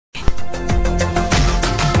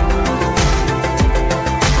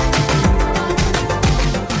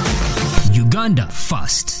Uganda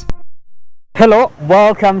first. Hello,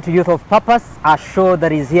 welcome to Youth of Purpose, a show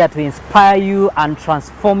that is here to inspire you and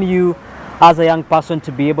transform you as a young person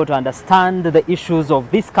to be able to understand the issues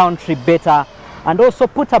of this country better and also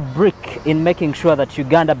put a brick in making sure that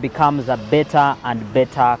Uganda becomes a better and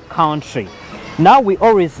better country. Now, we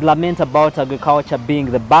always lament about agriculture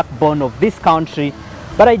being the backbone of this country,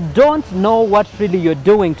 but I don't know what really you're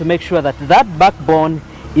doing to make sure that that backbone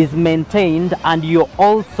is maintained and you're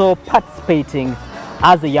also participating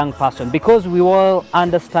as a young person, because we all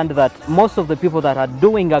understand that most of the people that are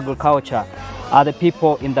doing agriculture are the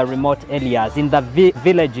people in the remote areas, in the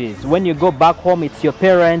villages. When you go back home, it's your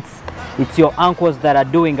parents, it's your uncles that are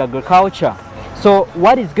doing agriculture. So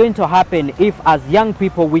what is going to happen if, as young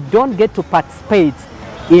people, we don't get to participate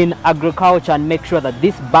in agriculture and make sure that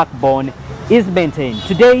this backbone is maintained?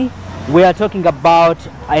 Today, we are talking about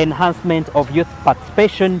enhancement of youth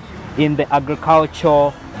participation in the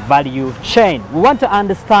agricultural value chain. We want to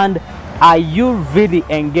understand, are you really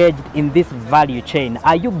engaged in this value chain?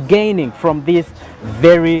 Are you gaining from this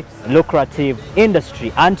very lucrative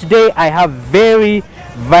industry? And today I have very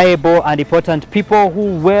viable and important people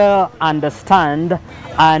who will understand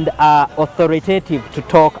and are authoritative to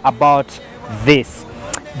talk about this.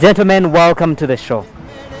 Gentlemen, welcome to the show.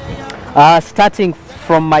 Starting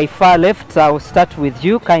from my far left, I'll start with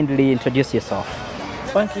you. Kindly introduce yourself.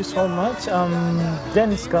 Thank you so much. I'm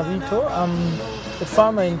Dennis Gavito. I'm a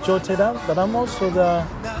farmer in Joteda, but I'm also the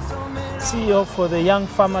CEO for the Young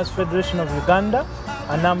Farmers Federation of Uganda,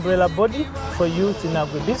 an umbrella body for youth in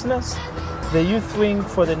agribusiness, the youth wing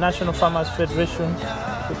for the National Farmers Federation,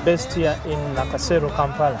 based here in Nakasero,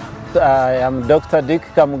 Kampala. I am Dr. Dick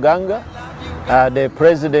Kamuganga, the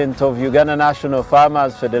president of Uganda National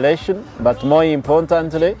Farmers Federation, but more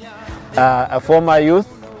importantly, a former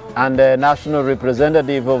youth and a national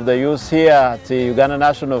representative of the youth here at the Uganda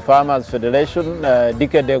National Farmers Federation a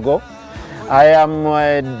decade ago. I am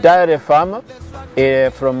a dairy farmer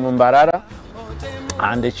from Mbarara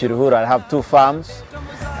and Chiruhura. I have two farms,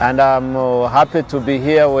 and I'm happy to be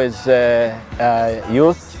here with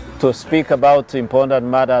youth to speak about important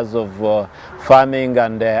matters of farming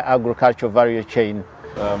and agricultural value chain.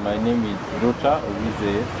 My name is Ruta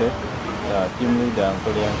Owize, team leader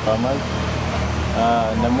of Young Farmers.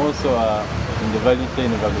 And I'm also in the value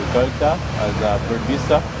chain of agriculture as a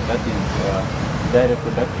producer, that is dairy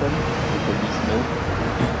production. We produce milk.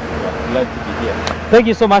 Glad to be here. Thank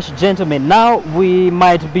you so much, gentlemen. Now we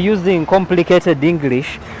might be using complicated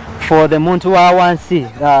English for the Muntu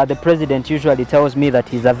Awansi. The president usually tells me that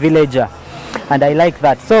he's a villager, and I like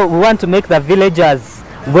that. So we want to make the villagers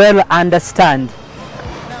well understand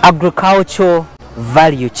agricultural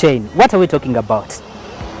value chain. What are we talking about?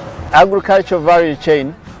 Agricultural value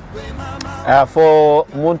chain for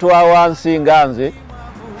Muntu Awansi Nganzi,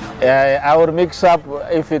 I will mix up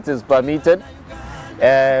if it is permitted,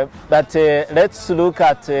 but let's look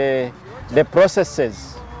at the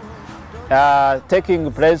processes taking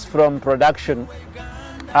place from production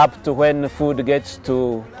up to when food gets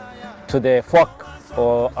to the fork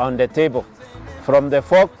or on the table. From the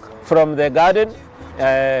fork, from the garden,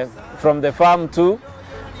 from the farm to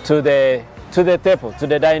the table, to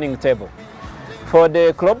the dining table. For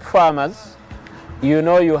the crop farmers, you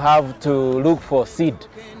know you have to look for seed.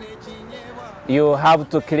 You have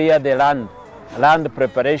to clear the land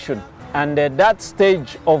preparation. And at that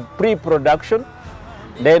stage of pre-production,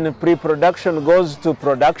 then pre-production goes to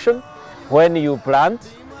production when you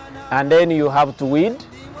plant, and then you have to weed.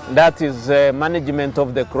 That is management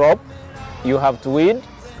of the crop. You have to weed,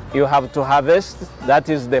 you have to harvest. That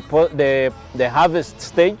is the harvest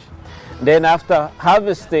stage. Then after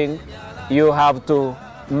harvesting, you have to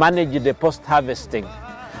manage the post-harvesting.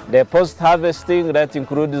 The post-harvesting, that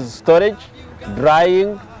includes storage,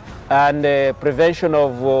 drying, and prevention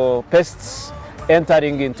of pests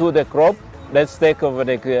entering into the crop. Let's take over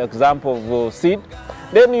the example of seed.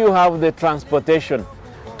 Then you have the transportation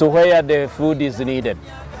to where the food is needed.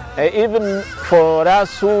 Even for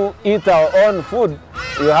us who eat our own food,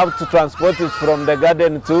 you have to transport it from the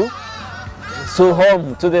garden to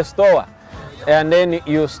home, to the store. And then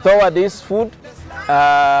you store this food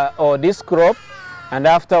or this crop, and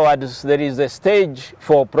afterwards there is a stage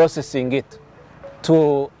for processing it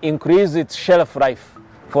to increase its shelf life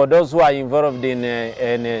for those who are involved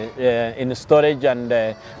in storage and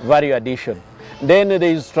value addition. Then there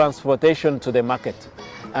is transportation to the market,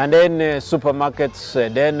 and then supermarkets,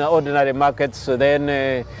 then ordinary markets,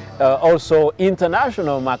 then also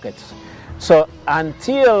international markets. So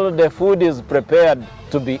until the food is prepared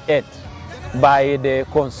to be ate by the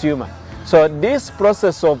consumer. So this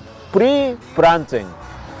process of pre-planting,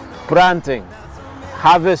 planting,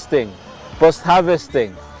 harvesting,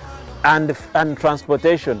 post-harvesting, and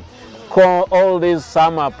transportation. All these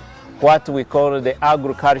sum up what we call the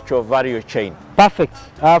agricultural value chain. Perfect.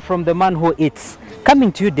 From the man who eats.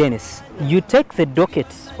 Coming to you, Dennis, you take the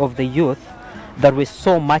dockets of the youth that we're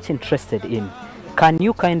so much interested in. Can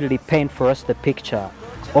you kindly paint for us the picture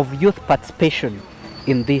of youth participation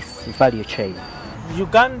in this value chain?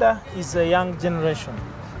 Uganda is a young generation.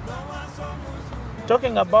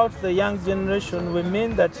 Talking about the young generation, we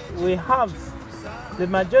mean that we have the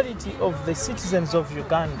majority of the citizens of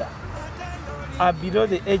Uganda are below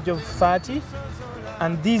the age of 30,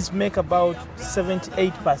 and these make about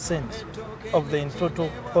 78% of the total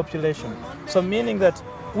population. So meaning that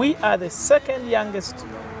we are the second youngest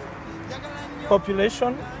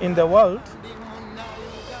population in the world,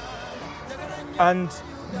 and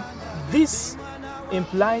this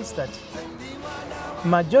implies that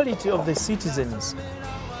majority of the citizens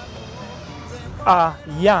are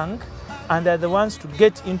young and are the ones to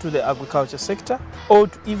get into the agriculture sector or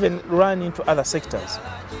to even run into other sectors.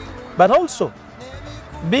 But also,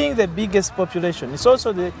 being the biggest population, it's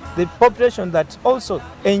also the population that also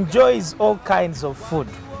enjoys all kinds of food.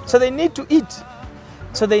 So they need to eat.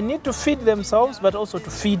 So they need to feed themselves, but also to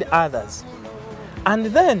feed others. And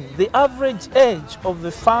then the average age of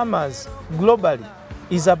the farmers globally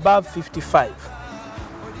is above 55.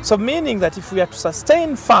 So meaning that if we are to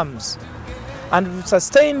sustain farms and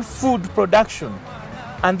sustain food production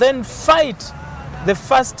and then fight the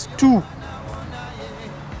first two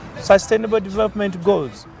Sustainable Development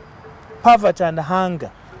Goals, poverty and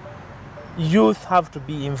hunger, youth have to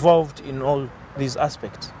be involved in all these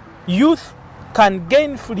aspects. Youth can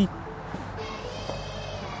gainfully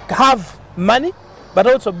have money but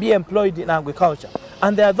also be employed in agriculture,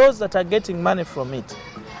 and there are those that are getting money from it.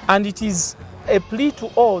 And it is a plea to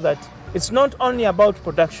all that it's not only about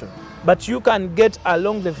production, but you can get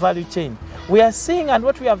along the value chain. We are seeing, and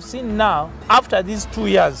what we have seen now after these 2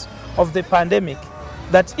 years of the pandemic,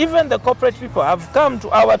 that even the corporate people have come to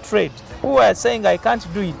our trade who are saying I can't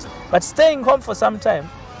do it, but staying home for some time,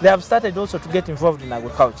 they have started also to get involved in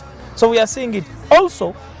agriculture. So we are seeing it.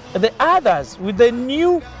 Also, the others with the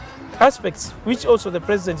new aspects, which also the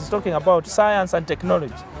president is talking about, science and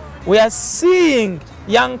technology. We are seeing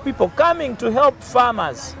young people coming to help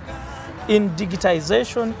farmers in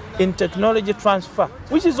digitization, in technology transfer,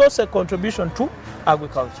 which is also a contribution to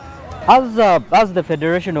agriculture. As the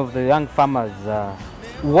Federation of the Young Farmers,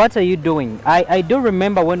 what are you doing? I do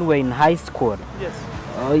remember when we were in high school, Yes.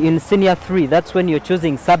 In senior 3, that's when you're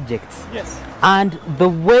choosing subjects. Yes. And the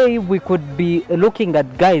way we could be looking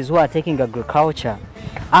at guys who are taking agriculture,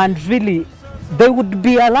 and really they would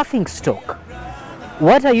be a laughing stock.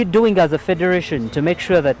 What are you doing as a federation to make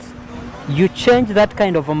sure that you change that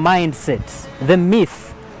kind of a mindset, the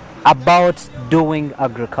myth about doing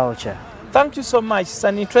agriculture? Thank you so much. It's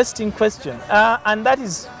an interesting question. And that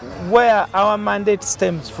is where our mandate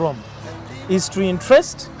stems from, is to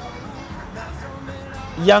interest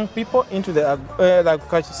young people into the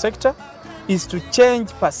agriculture sector, is to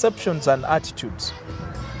change perceptions and attitudes.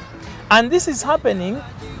 And this is happening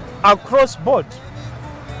across board.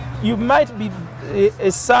 You might be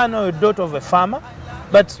a son or a daughter of a farmer,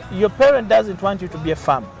 but your parent doesn't want you to be a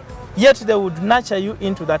farmer. Yet they would nurture you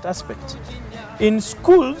into that aspect. In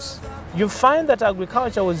schools, you find that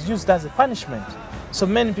agriculture was used as a punishment. So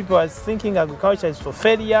many people are thinking agriculture is for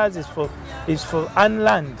failures, is for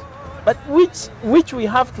unlearned, but which we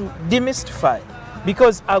have to demystify,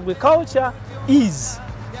 because agriculture is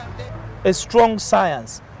a strong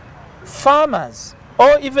science. Farmers,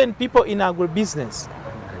 or even people in agribusiness,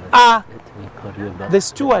 are the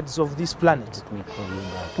stewards of this planet.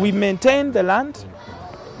 We maintain the land,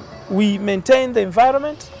 we maintain the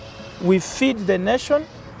environment, we feed the nation,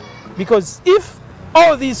 because if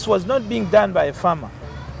all this was not being done by a farmer,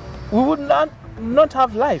 we would not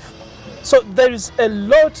have life. So there is a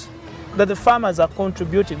lot that the farmers are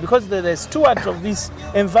contributing, because they're the stewards of this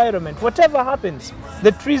environment. Whatever happens,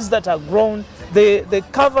 the trees that are grown, the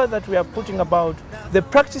cover that we are putting about, the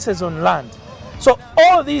practices on land. So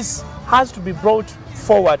all this has to be brought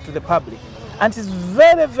forward to the public. And it's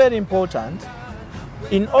very, very important,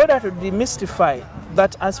 in order to demystify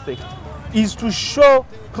that aspect, is to show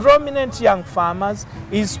prominent young farmers,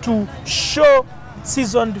 is to show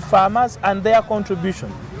seasoned farmers and their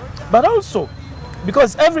contribution. But also,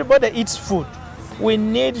 because everybody eats food, we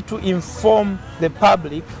need to inform the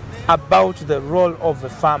public about the role of the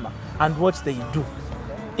farmer and what they do.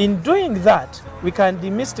 In doing that, we can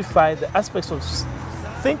demystify the aspects of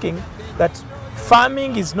thinking that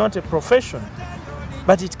farming is not a profession,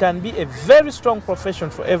 but it can be a very strong profession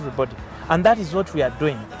for everybody. And that is what we are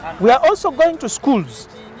doing. We are also going to schools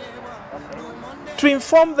to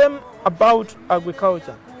inform them about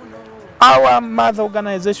agriculture. Our mother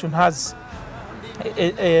organization has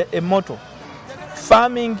a motto: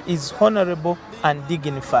 farming is honorable and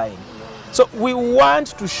dignifying. So we want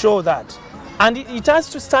to show that. And it has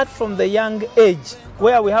to start from the young age,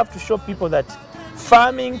 where we have to show people that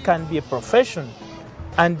farming can be a profession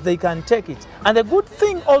and they can take it. And the good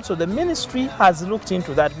thing also, the ministry has looked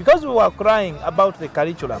into that, because we were crying about the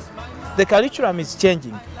curriculum. The curriculum is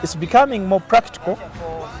changing. It's becoming more practical.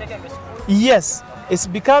 Yes, it's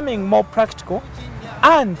becoming more practical,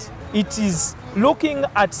 and it is looking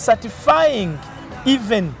at certifying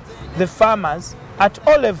even the farmers at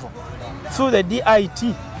all level through the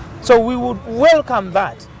DIT. So we would welcome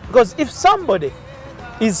that, because if somebody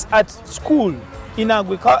is at school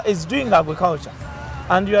is doing agriculture,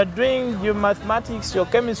 and you are doing your mathematics, your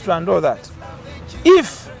chemistry and all that,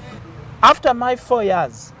 if after my 4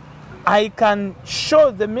 years I can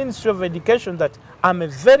show the Ministry of Education that I'm a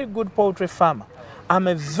very good poultry farmer, I'm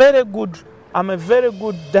a very good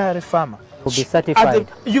dairy farmer, will be certified.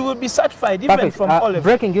 You will be certified even Perfect. from all level.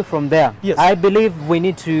 Breaking you from there, Yes. I believe we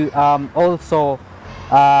need to also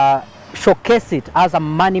showcase it as a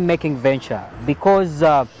money-making venture, because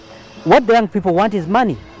what the young people want is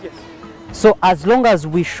money. Yes. So as long as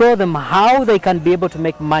we show them how they can be able to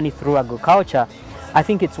make money through agriculture, I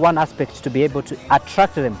think it's one aspect to be able to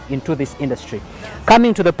attract them into this industry.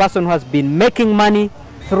 Coming to the person who has been making money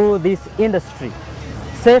through this industry,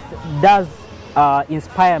 Seth does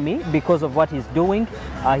inspire me because of what he's doing.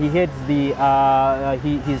 He heads the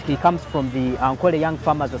he comes from the Ankwele Young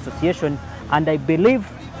Farmers Association, and I believe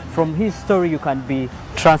from his story you can be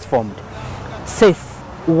transformed. Seth,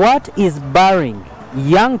 what is barring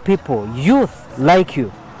young people, youth like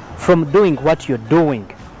you, from doing what you're doing,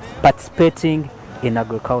 participating in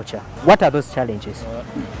agriculture? What are those challenges?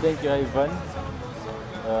 Thank you, Ivan.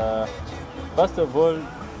 First of all,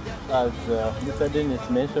 as Mr. Dennis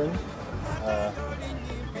mentioned,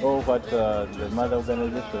 or what the mother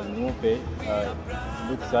organization MUPE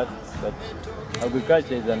looks at, that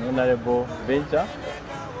agriculture is an honorable venture.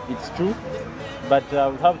 It's true, but I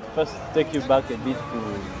would have to first take you back a bit to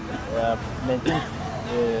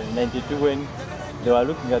 1992, when they were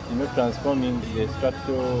looking at transforming the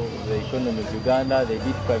structure of the economy of Uganda. They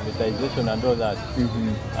did privatization and all that.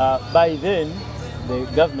 By then, the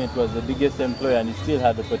government was the biggest employer, and it still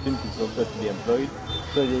had opportunities for people to be employed.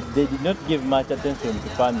 So they did not give much attention to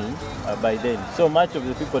farming by then. So much of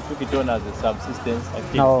the people took it on as a subsistence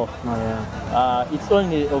activity. It's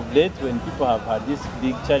only of late, when people have had this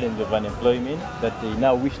big challenge of unemployment, that they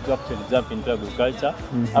now wish to actually jump into agriculture,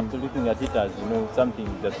 after looking at it as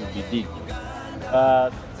something that would be big.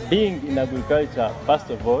 Being in agriculture, first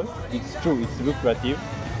of all, it's true, it's lucrative,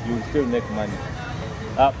 you will still make money.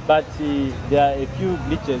 But there are a few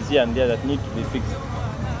glitches here and there that need to be fixed.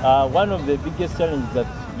 One of the biggest challenges that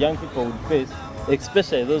young people would face,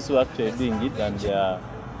 especially those who are actually doing it and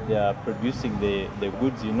they are producing the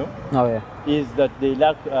goods, is that they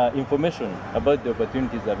lack information about the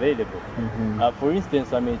opportunities available. For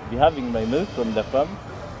instance, I may be having my milk from the farm.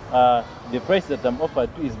 The price that I'm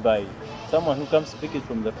offered to is by someone who comes to pick it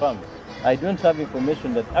from the farm. I don't have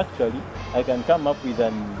information that actually I can come up with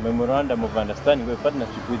a memorandum of understanding or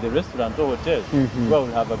partnership with the restaurant or hotel where I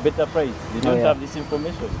will have a better price. They don't have this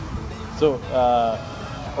information. So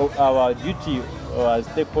our duty as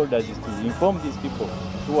stakeholders is to inform these people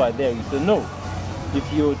who are there. We say, no,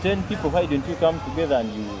 if you're 10 people, why don't you come together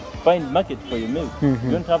and you find market for your milk? You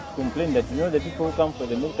don't have to complain that the people who come for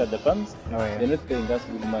the milk at the farms, they're not paying us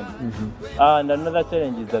good money. And another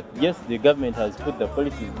challenge is that, yes, the government has put the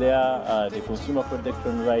policies there, the consumer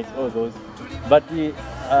protection rights, all those, but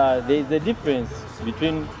there is a difference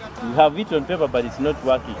between you have it on paper but it's not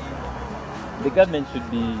working. The government should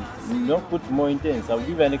be put more intense. I'll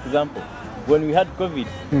give you an example. When we had COVID,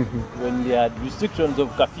 when they had restrictions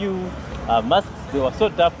of curfew, masks, they were so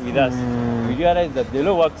tough with us. We realized that the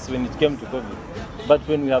law works when it came to COVID. But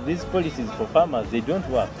when we have these policies for farmers, they don't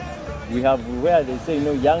work. We have where they say,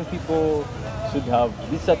 young people should have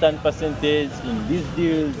this certain percentage in these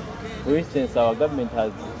deals. For instance, our government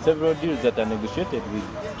has several deals that are negotiated with.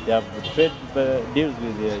 They have trade deals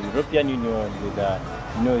with the European Union, with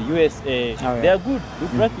USA. They are good,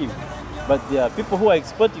 lucrative. But there are people who are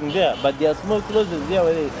exporting there, but there are small clauses there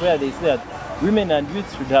where they say that women and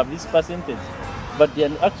youth should have this percentage, but they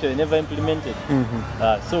are actually never implemented.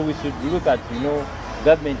 So we should look at,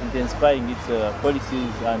 government intensifying its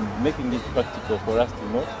policies and making it practical for us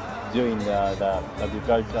to, join the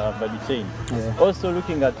agriculture value chain. Also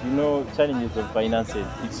looking at, challenges of finances.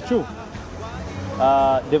 It's true.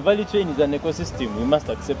 The value chain is an ecosystem. We must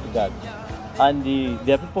accept that. and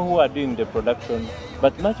there are people who are doing the production,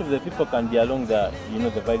 but much of the people can be along the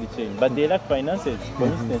the value chain, but they lack finances. For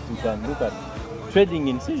instance, you can look at trading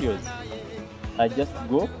in cereals. I just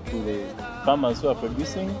go to the farmers who are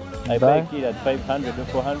producing. I buy a kid at 500 or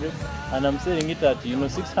 400, and I'm selling it at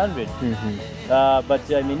 600. But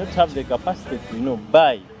I may not have the capacity to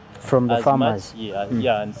buy from the farmers. Much,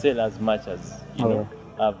 and sell as much as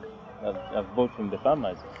I've bought from the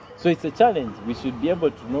farmers. So it's a challenge. We should be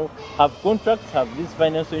able to have contracts, have these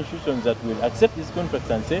financial institutions that will accept these contracts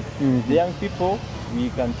and say the young people, we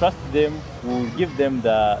can trust them, we will give them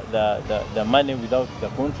the money without the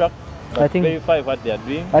contract, but verify what they are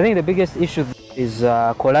doing. I think the biggest issue is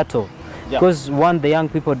collateral. Because the young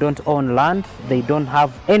people don't own land, they don't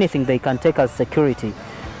have anything they can take as security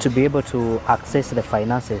to be able to access the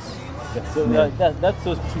finances. So that's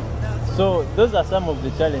so true. So those are some of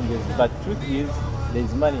the challenges, but truth is there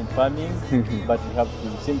is money in farming, but we have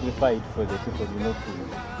to simplify it for the people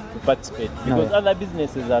to participate. Because other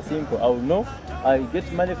businesses are simple. I will know I get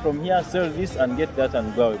money from here, sell this and get that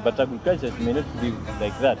and go away. But agriculture may not be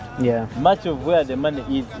like that. Much of where the money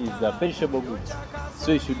is perishable goods.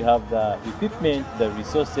 So you should have the equipment, the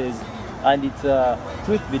resources, and it's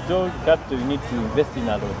truth be told, capital you need to invest in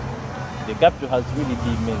a lot. The capital has really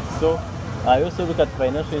been immense. So I also look at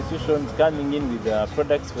financial institutions coming in with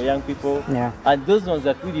products for young people, and those ones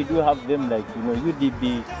that really do have them, like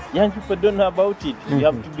UDB. Young people don't know about it. You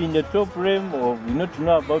have to be in the top realm, or to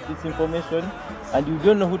know about this information, and you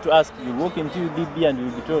don't know who to ask. You walk into UDB and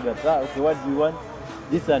you'll be told that okay, what do you want?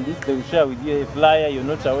 This and this. They will share with you a flyer. You're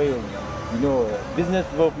not aware of business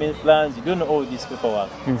development plans. You don't know all this paperwork.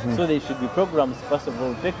 So there should be programs. First of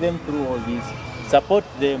all, take them through all this, support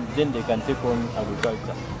them, then they can take on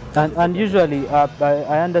agriculture. And usually,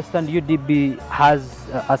 I understand UDB has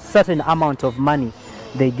a certain amount of money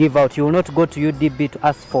they give out. You will not go to UDB to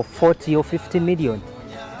ask for 40 or 50 million.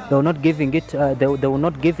 They will not giving it. They will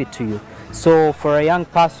not give it to you. So for a young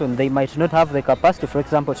person, they might not have the capacity, for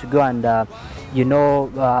example, to go and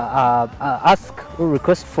ask or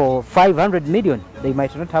request for 500 million. They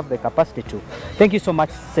might not have the capacity to. Thank you so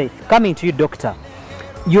much, Seth. Coming to you, Doctor.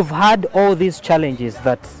 You've had all these challenges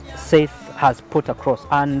that Seth has put across,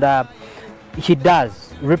 and he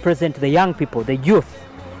does represent the young people, the youth,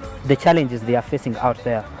 the challenges they are facing out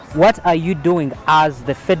there. What are you doing as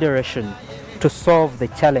the Federation to solve the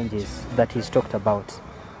challenges that he's talked about?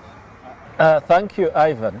 Thank you,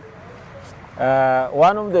 Ivan.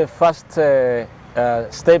 One of the first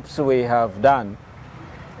steps we have done,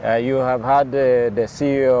 you have had the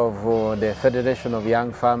CEO of the Federation of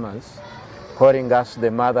Young Farmers calling us the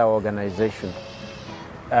mother organization.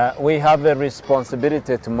 We have a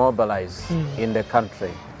responsibility to mobilize in the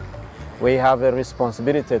country. We have a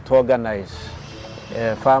responsibility to organize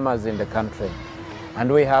farmers in the country.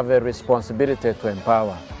 And we have a responsibility to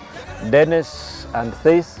empower. Dennis and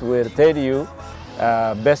Thais will tell you,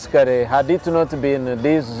 basically, had it not been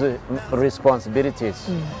these responsibilities,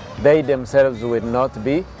 they themselves would not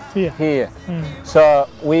be here. So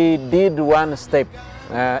we did one step.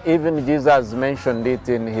 Even Jesus mentioned it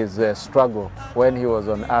in his struggle when he was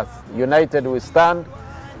on earth. United we stand,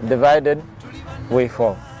 divided we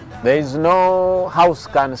fall. There is no house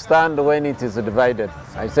can stand when it is divided.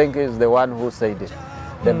 I think he's the one who said it,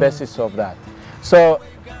 the basis of that. So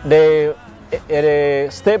the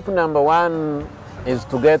step number one is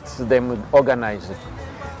to get them organized.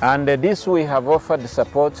 And this we have offered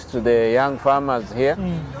support to the young farmers here,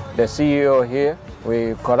 the CEO here.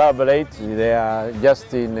 We collaborate. They are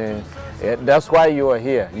just in, that's why you are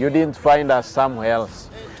here. You didn't find us somewhere else.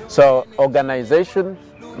 So organization,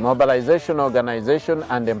 mobilization, organization,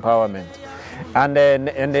 and empowerment. And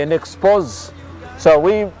then expose. So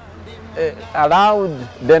we allowed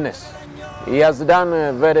Dennis. He has done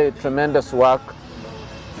a very tremendous work.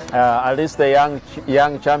 At least the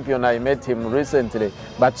young champion, I met him recently,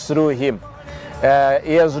 but through him.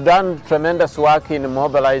 He has done tremendous work in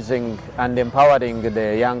mobilizing and empowering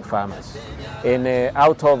the young farmers.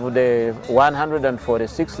 Out of the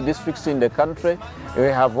 146 districts in the country, we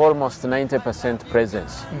have almost 90%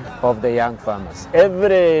 presence of the young farmers.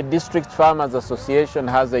 Every district farmers association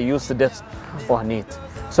has a youth desk on it.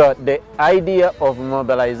 So the idea of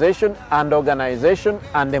mobilization and organization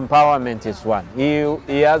and empowerment is one.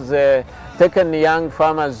 He has taken young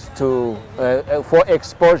farmers to for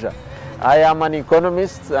exposure. I am an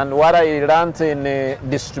economist, and what I learned in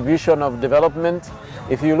distribution of development,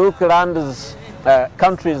 if you look around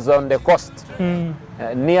countries on the coast,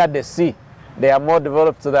 near the sea, they are more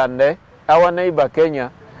developed than our neighbor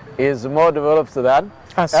Kenya is more developed than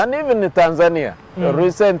us. And even Tanzania.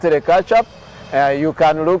 Recently catch up, you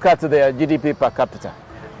can look at their GDP per capita.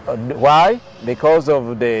 Why? Because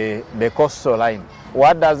of the coastal line.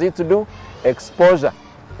 What does it do? Exposure.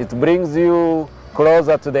 It brings you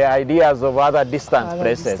closer to the ideas of other distant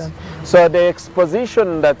places. So the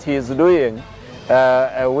exposition that he's doing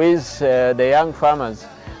with the young farmers,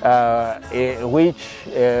 which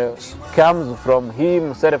comes from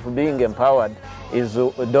himself being empowered, is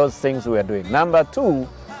those things we are doing. Number two,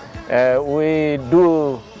 we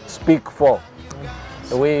do speak for.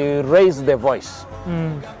 We raise the voice.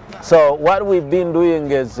 So what we've been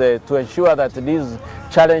doing is to ensure that these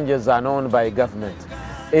challenges are known by government.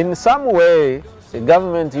 In some way, the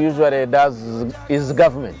government usually is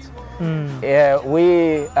government.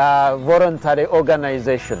 We are voluntary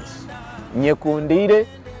organizations. Nyekundire,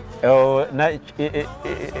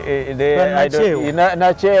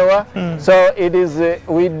 so it is,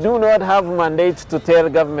 we do not have mandate to tell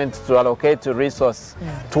government to allocate resource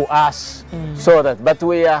to us, so that, but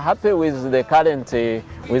we are happy with the current,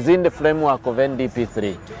 within the framework of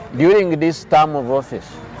NDP3. During this term of office,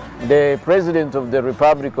 the President of the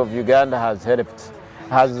Republic of Uganda has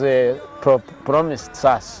promised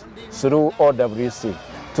us through OWC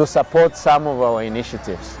to support some of our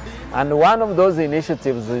initiatives. And one of those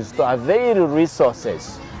initiatives is to avail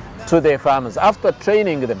resources to the farmers. After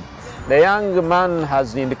training them, the young man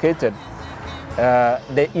has indicated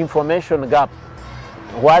the information gap,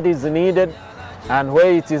 what is needed and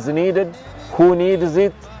where it is needed, who needs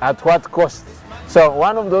it, at what cost. So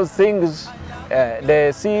one of those things,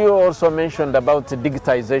 the CEO also mentioned about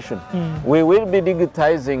digitization. We will be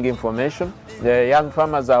digitizing information. The young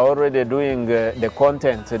farmers are already doing the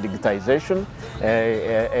content digitization,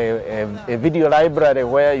 a video library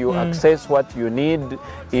where you access what you need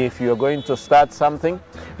if you're going to start something.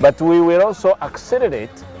 But we will also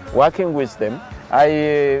accelerate working with them.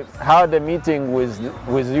 I had a meeting with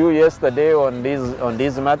you yesterday on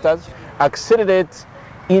these matters. Accelerate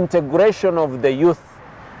integration of the youth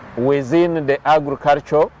within the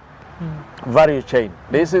agricultural value chain.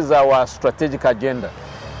 This is our strategic agenda.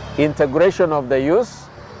 Integration of the youth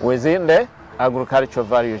within the agricultural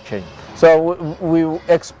value chain. So we're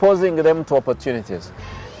exposing them to opportunities.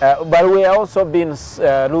 But we have also been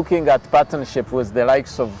looking at partnership with the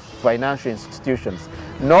likes of financial institutions.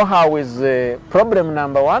 Know-how is problem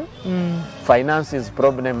number one, finance is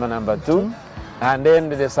problem number two, and then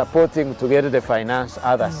the supporting to get the finance,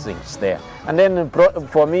 other things there. And then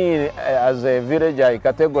for me, as a village, I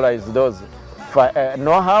categorize those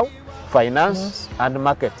know-how, finance, and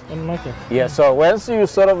market. Yeah, so once you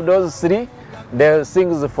solve those three, the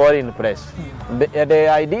things fall in place. The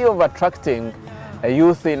idea of attracting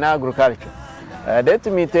youth in agriculture, let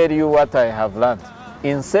me tell you what I have learned.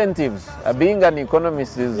 Incentives, being an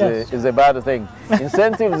economist is a bad thing.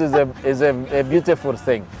 Incentives is a beautiful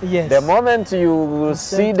thing. The moment you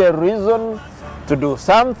see the reason to do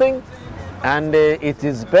something and it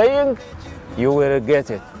is paying, you will get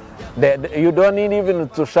it. You don't need even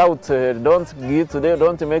to shout,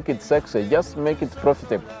 don't make it sexy, just make it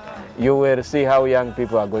profitable. You will see how young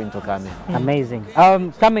people are going to come in. Amazing.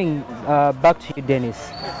 Coming back to you, Dennis.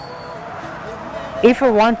 If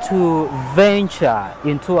you want to venture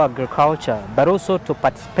into agriculture, but also to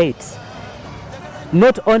participate,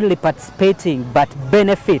 not only participating, but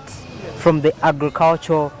benefit from the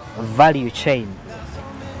agricultural value chain,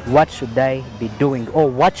 what should I be doing, or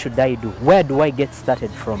what should I do? Where do I get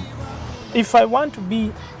started from? If I want to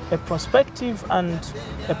be a prospective and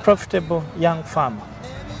a profitable young farmer,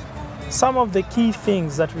 some of the key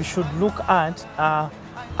things that we should look at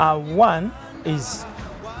are one is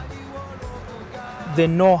the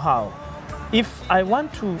know-how. If I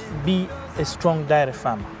want to be a strong dairy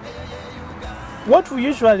farmer, what we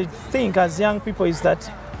usually think as young people is that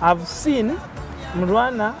I've seen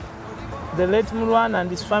Mrwana, the late Mrwana and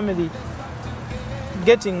his family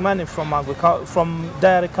getting money from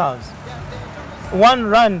dairy cows. One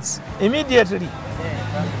runs immediately,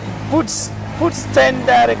 puts 10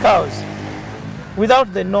 dairy cows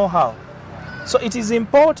without the know-how. So it is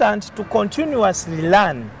important to continuously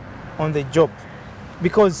learn on the job,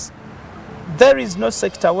 because there is no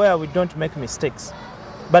sector where we don't make mistakes,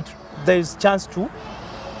 but there is chance to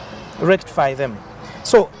rectify them.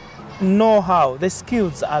 So know-how, the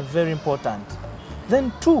skills are very important.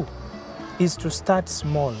 Then two is to start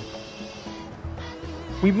small.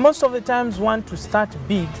 We most of the times want to start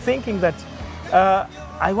big, thinking that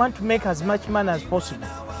I want to make as much money as possible.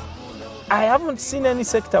 I haven't seen any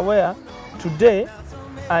sector where today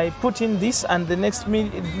I put in this and the next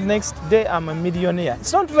day I'm a millionaire.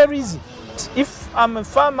 It's not very easy. If I'm a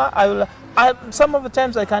farmer, some of the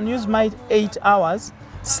times I can use my 8 hours,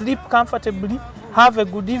 sleep comfortably, have a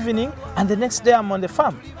good evening, and the next day I'm on the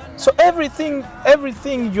farm. So everything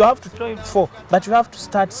you have to try for, but you have to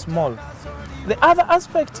start small. The other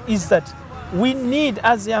aspect is that we need,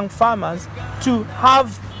 as young farmers, to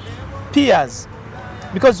have peers,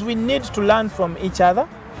 because we need to learn from each other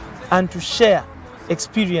and to share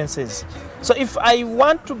experiences. So if I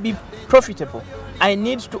want to be profitable, I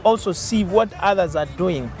need to also see what others are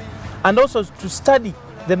doing, and also to study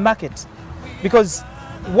the market, because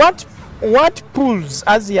what pulls,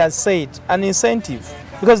 as he has said, an incentive,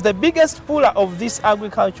 because the biggest puller of this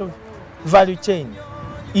agricultural value chain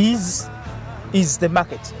is the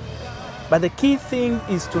market. But the key thing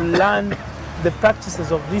is to learn the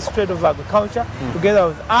practices of this trade of agriculture together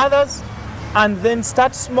with others, and then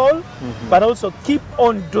start small, but also keep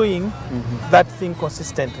on doing that thing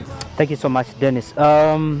consistently. Thank you so much, Dennis.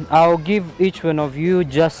 I'll give each one of you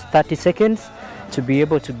just 30 seconds to be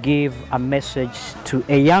able to give a message to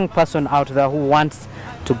a young person out there who wants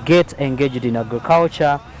to get engaged in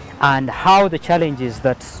agriculture, and how the challenges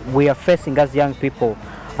that we are facing as young people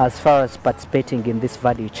as far as participating in this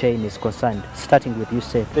value chain is concerned. Starting with you,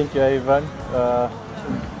 Seth. Thank you, Ivan.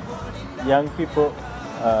 Young people,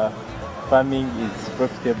 farming is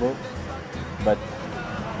profitable, but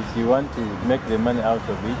if you want to make the money out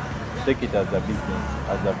of it, take it as a business,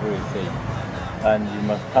 as I've already said, and you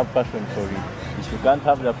must have passion for it. If you can't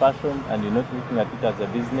have the passion and you're not looking at it as a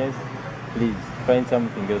business, please find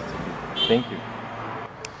something else to do. Thank you.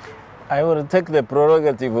 I will take the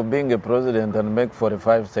prerogative of being a president and make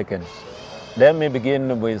 45 seconds. Let me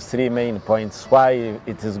begin with 3 main points why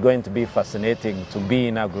it is going to be fascinating to be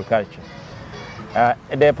in agriculture.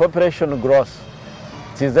 The population growth.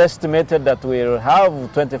 It is estimated that we will have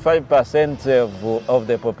 25% of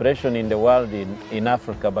the population in the world in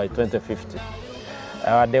Africa by 2050.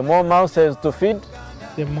 The more mouths to feed,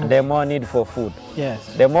 the more need for food.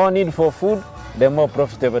 Yes. The more need for food, the more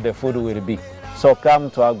profitable the food will be. So come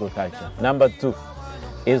to agriculture. Number 2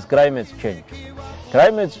 is climate change.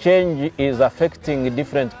 Climate change is affecting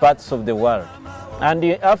different parts of the world, and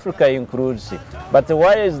Africa inclusive. But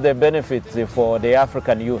why is the benefit for the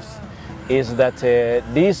African youth? Is that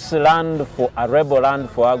this land, arable land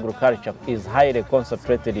for agriculture, is highly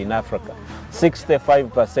concentrated in Africa.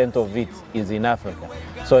 65% of it is in Africa.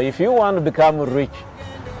 So if you want to become rich,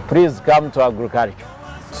 please come to agriculture.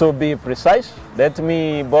 So be precise. Let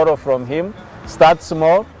me borrow from him. Start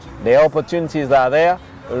small. The opportunities are there.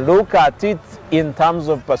 Look at it in terms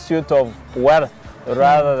of pursuit of wealth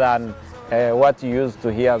rather than what you used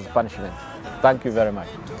to hear as punishment. Thank you very much.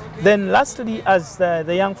 Then lastly, as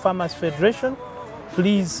the Young Farmers Federation,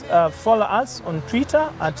 please follow us on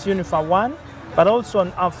Twitter at Unifa1, but also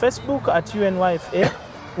on our Facebook at UNYFA.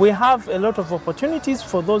 We have a lot of opportunities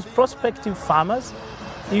for those prospective farmers.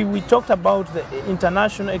 We talked about the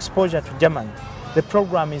international exposure to Germany. The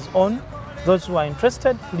program is on. Those who are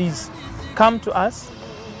interested, please come to us.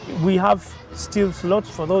 We have still slots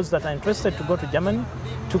for those that are interested to go to Germany,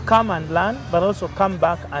 to come and learn, but also come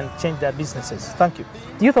back and change their businesses. Thank you.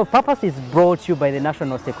 Youth of Purpose is brought to you by the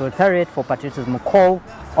National Secretariat for Patriotism Call,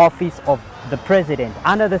 Office of the President,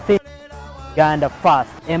 under the theme Uganda First.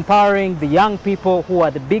 Empowering the young people who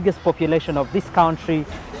are the biggest population of this country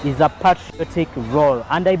is a patriotic role.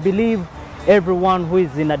 And I believe everyone who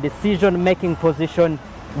is in a decision-making position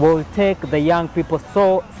will take the young people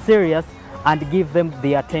so serious and give them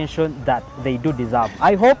the attention that they do deserve.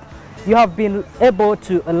 I hope you have been able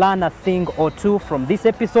to learn a thing or two from this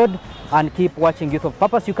episode, and keep watching Youth of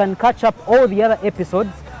Purpose. You can catch up all the other episodes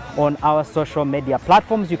on our social media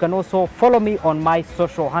platforms. You can also follow me on my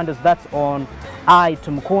social handles. That's on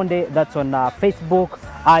iTumkunde, that's on Facebook,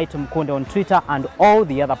 iTumkunde on Twitter, and all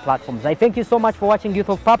the other platforms. I thank you so much for watching Youth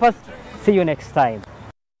of Purpose. See you next time.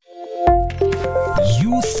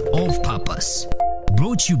 Youth of Purpose,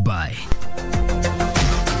 brought to you by